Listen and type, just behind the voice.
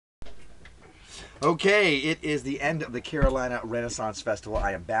Okay, it is the end of the Carolina Renaissance Festival.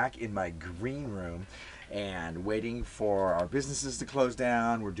 I am back in my green room and waiting for our businesses to close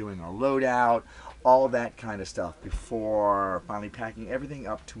down. We're doing our loadout, all that kind of stuff before finally packing everything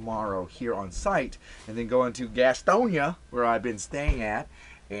up tomorrow here on site and then going to Gastonia, where I've been staying at,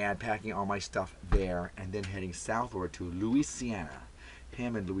 and packing all my stuff there and then heading southward to Louisiana,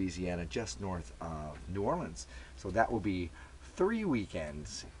 Hammond, Louisiana, just north of New Orleans. So that will be 3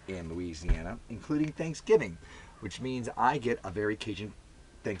 weekends in Louisiana, including Thanksgiving, which means I get a very Cajun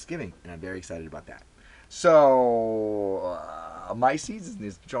Thanksgiving, and I'm very excited about that. So my season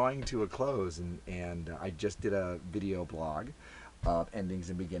is drawing to a close, and I just did a video blog of endings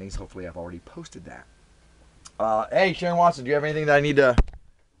and beginnings. Hopefully I've already posted that. Hey, Sharyn Watson, do you have anything that I need to...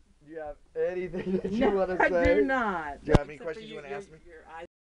 Do you have anything that you want to say? I do not. Do you have any questions you want to ask me?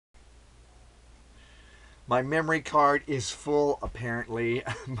 My memory card is full, apparently,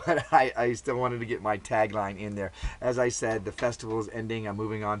 but I still wanted to get my tagline in there. As I said, the festival is ending. I'm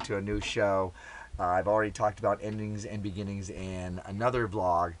moving on to a new show. I've already talked about endings and beginnings in another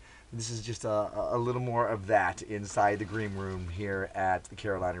vlog. This is just a little more of that inside the green room here at the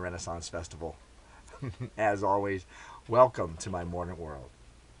Carolina Renaissance Festival. As always, welcome to my modern world.